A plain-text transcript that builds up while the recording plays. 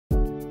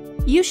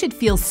You should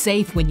feel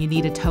safe when you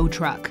need a tow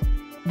truck.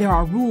 There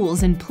are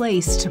rules in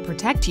place to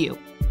protect you.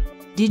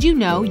 Did you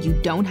know you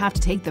don't have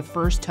to take the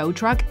first tow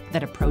truck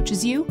that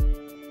approaches you?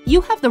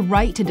 You have the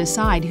right to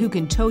decide who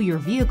can tow your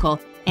vehicle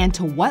and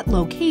to what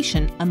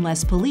location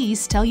unless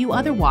police tell you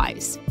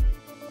otherwise.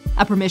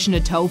 A permission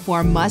to tow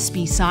form must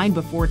be signed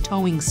before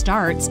towing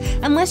starts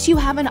unless you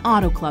have an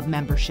auto club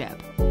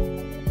membership.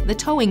 The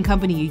towing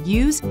company you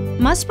use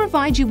must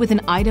provide you with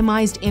an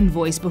itemized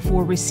invoice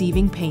before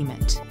receiving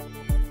payment.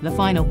 The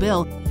final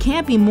bill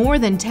can't be more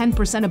than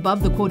 10%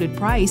 above the quoted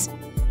price,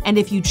 and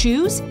if you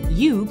choose,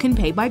 you can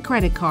pay by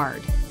credit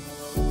card.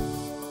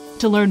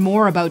 To learn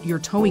more about your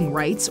towing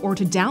rights or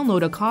to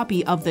download a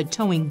copy of the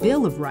Towing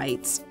Bill of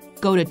Rights,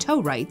 go to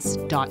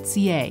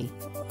towrights.ca.